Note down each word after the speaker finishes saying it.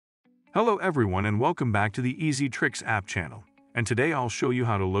Hello everyone and welcome back to the Easy Tricks app channel. And today I'll show you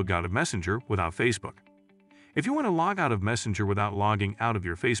how to log out of Messenger without Facebook. If you want to log out of Messenger without logging out of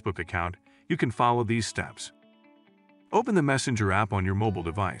your Facebook account, you can follow these steps. Open the Messenger app on your mobile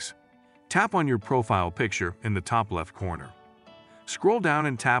device. Tap on your profile picture in the top left corner. Scroll down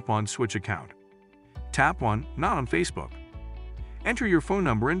and tap on Switch Account. Tap on Not on Facebook. Enter your phone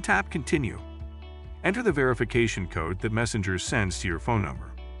number and tap Continue. Enter the verification code that Messenger sends to your phone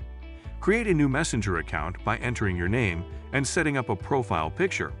number. Create a new Messenger account by entering your name and setting up a profile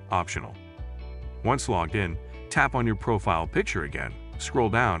picture, optional. Once logged in, tap on your profile picture again, scroll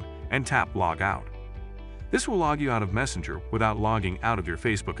down, and tap Log Out. This will log you out of Messenger without logging out of your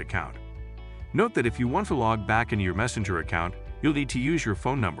Facebook account. Note that if you want to log back into your Messenger account, you'll need to use your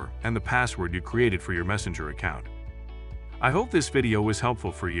phone number and the password you created for your Messenger account. I hope this video was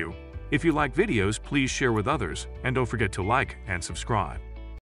helpful for you. If you like videos, please share with others, and don't forget to like and subscribe.